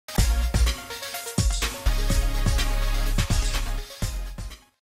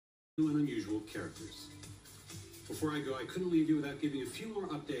new and unusual characters. Before I go, I couldn't leave you without giving a few more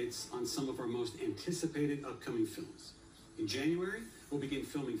updates on some of our most anticipated upcoming films. In January, we'll begin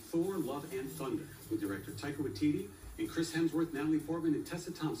filming Thor, Love and Thunder, with director Taika Waititi and Chris Hemsworth, Natalie Portman, and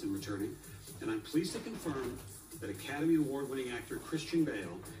Tessa Thompson returning. And I'm pleased to confirm that Academy Award-winning actor Christian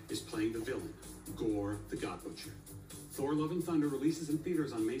Bale is playing the villain, Gorr the God Butcher. Thor, Love and Thunder releases in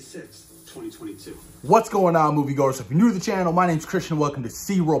theaters on May 6th, 2022. What's going on, moviegoers? If you're new to the channel, my name's Christian. Welcome to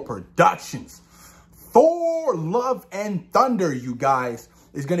C-Roll Productions. Thor, Love and Thunder, you guys,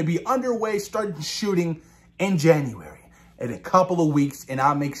 is going to be underway, starting shooting in January. In a couple of weeks, and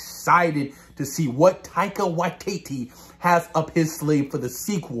I'm excited to see what Taika Waititi has up his sleeve for the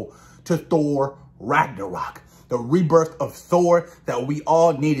sequel to Thor Ragnarok. The rebirth of Thor that we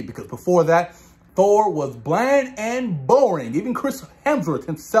all needed, because before that, Thor was bland and boring. Even Chris Hemsworth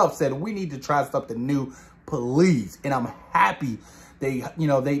himself said, we need to try something new, please. And I'm happy they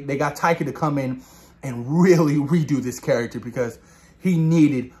got Taika to come in and really redo this character, because he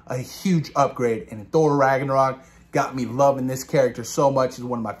needed a huge upgrade. And Thor Ragnarok got me loving this character so much. He's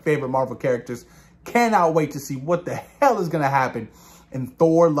one of my favorite Marvel characters. Cannot wait to see what the hell is going to happen in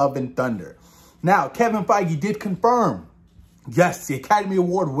Thor, Love and Thunder. Now, Kevin Feige did confirm, yes, the Academy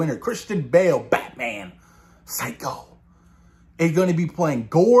Award winner, Christian Bale, Batman, Psycho, is going to be playing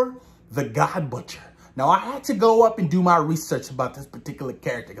Gorr the God Butcher. Now, I had to go up and do my research about this particular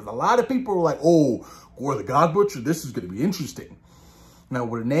character, because a lot of people were like, oh, Gorr the God Butcher, this is going to be interesting. Now,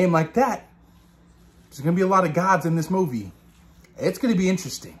 with a name like that, there's going to be a lot of gods in this movie. It's going to be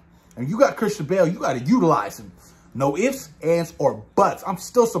interesting. And you got Christian Bale, you got to utilize him. No ifs, ands, or buts. I'm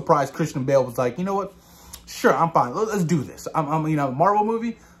still surprised Christian Bale was like, you know what? Sure, I'm fine. Let's do this. I'm Marvel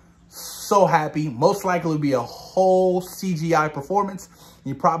movie. So happy. Most likely it'll be a whole CGI performance.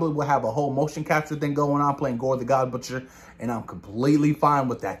 You probably will have a whole motion capture thing going on playing Gorr the God Butcher. And I'm completely fine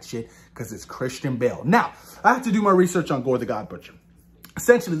with that shit, because it's Christian Bale. Now, I have to do my research on Gorr the God Butcher.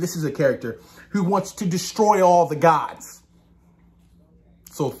 Essentially, this is a character who wants to destroy all the gods.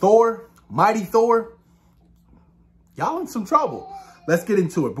 So Thor, mighty Thor, y'all in some trouble. Let's get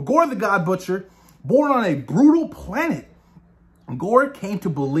into it. But Gorr the God Butcher, born on a brutal planet, Gorr came to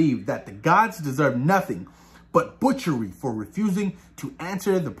believe that the gods deserve nothing but butchery for refusing to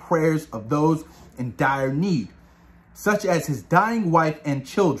answer the prayers of those in dire need, such as his dying wife and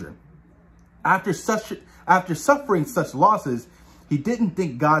children. After suffering such losses, he didn't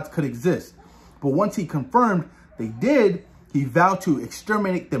think gods could exist. But once he confirmed they did, he vowed to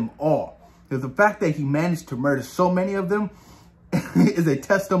exterminate them all. The fact that he managed to murder so many of them is a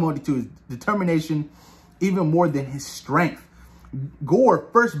testimony to his determination, even more than his strength. Gorr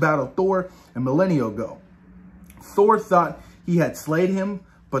first battled Thor a millennia ago. Thor thought he had slayed him,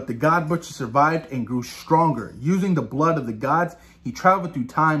 but the God Butcher survived and grew stronger. Using the blood of the gods, he traveled through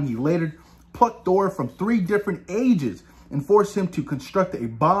time. He later plucked Thor from 3 different ages and forced him to construct a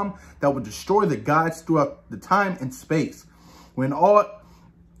bomb that would destroy the gods throughout the time and space. When all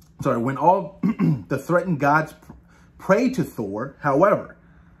the threatened gods prayed to Thor, however,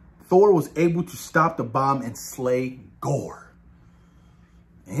 Thor was able to stop the bomb and slay Gorr.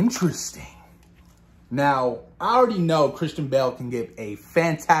 Interesting. Now, I already know Christian Bale can give a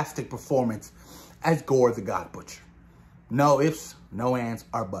fantastic performance as Gorr the God Butcher. No ifs, no ands,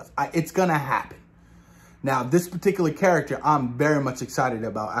 or buts. It's gonna happen. Now, this particular character, I'm very much excited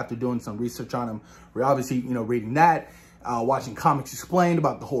about after doing some research on him. We're obviously, reading that, watching comics explained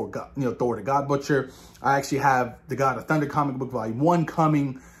about the whole, Thor the God Butcher. I actually have the God of Thunder comic book volume 1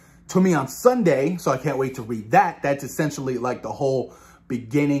 coming to me on Sunday, so I can't wait to read that. That's essentially like the whole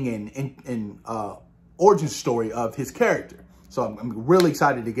beginning and origin story of his character. So I'm really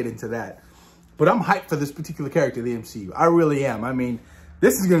excited to get into that. But I'm hyped for this particular character in the MCU. I really am. I mean,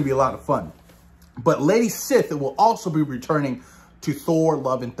 this is going to be a lot of fun. But Lady Sif will also be returning to Thor,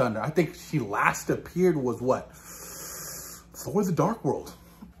 Love and Thunder. I think she last appeared was what? Thor the Dark World.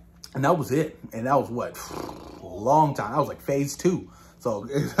 And that was it. And that was what? A long time. That was like phase 2. So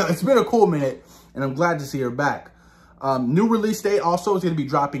it's been a cool minute, and I'm glad to see her back. New release date also is going to be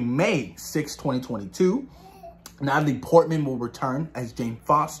dropping May 6, 2022. Natalie Portman will return as Jane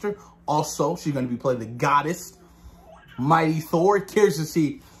Foster. Also, she's going to be playing the goddess, mighty Thor. Curious to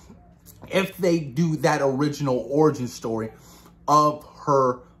see if they do that original origin story of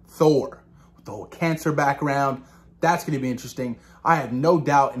her Thor with the whole cancer background. That's going to be interesting. I have no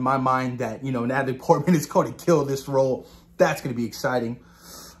doubt in my mind that, Natalie Portman is going to kill this role. That's going to be exciting.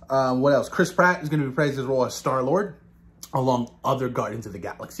 What else? Chris Pratt is going to be praised his role as Star-Lord, along other Guardians of the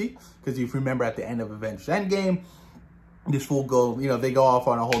Galaxy. Because if you remember at the end of Avengers Endgame, this fool they go off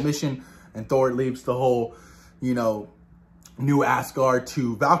on a whole mission, and Thor leaves the whole, New Asgard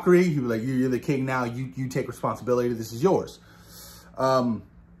to Valkyrie. He was like, you're the king now. You take responsibility. This is yours.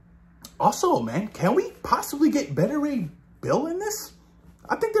 Also, man, can we possibly get Beta Ray Bill in this?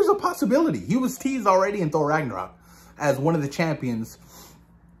 I think there's a possibility. He was teased already in Thor Ragnarok as one of the champions,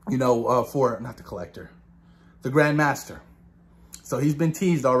 you know, for, not the Collector, the Grand Master. So he's been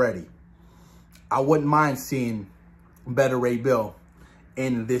teased already. I wouldn't mind seeing Beta Ray Bill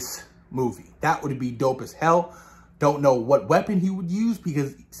in this movie. That would be dope as hell. Don't know what weapon he would use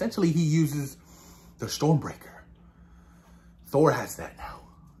because essentially he uses the Stormbreaker. Thor has that now.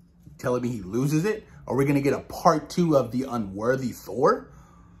 You telling me he loses it? Are we going to get a part 2 of the unworthy Thor?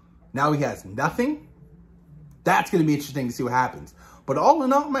 Now he has nothing? That's going to be interesting to see what happens. But all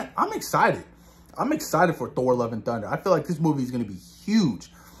in all, man, I'm excited. I'm excited for Thor Love and Thunder. I feel like this movie is going to be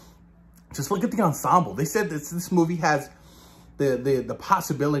huge. Just look at the ensemble. They said this movie has the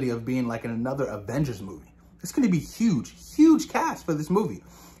possibility of being like in another Avengers movie. It's going to be huge, huge cast for this movie.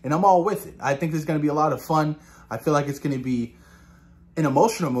 And I'm all with it. I think there's going to be a lot of fun. I feel like it's going to be an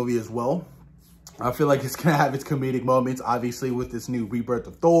emotional movie as well. I feel like it's going to have its comedic moments, obviously, with this new rebirth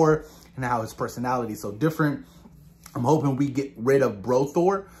of Thor and how his personality is so different. I'm hoping we get rid of Bro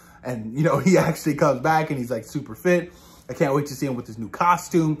Thor and, you know, he actually comes back and he's like super fit. I can't wait to see him with his new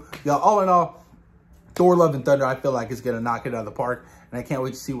costume. Y'all, all in all, Thor Love and Thunder, I feel like it's going to knock it out of the park. And I can't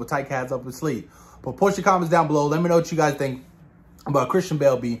wait to see what Tyke has up his sleeve. But post your comments down below. Let me know what you guys think about Christian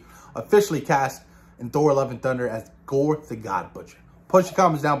Bale being officially cast in Thor Love and Thunder as Gorr the God Butcher. Post your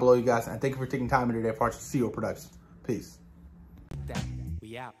comments down below, you guys. And thank you for taking time in your day for watching CEO Productions. Peace.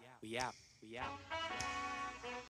 We out.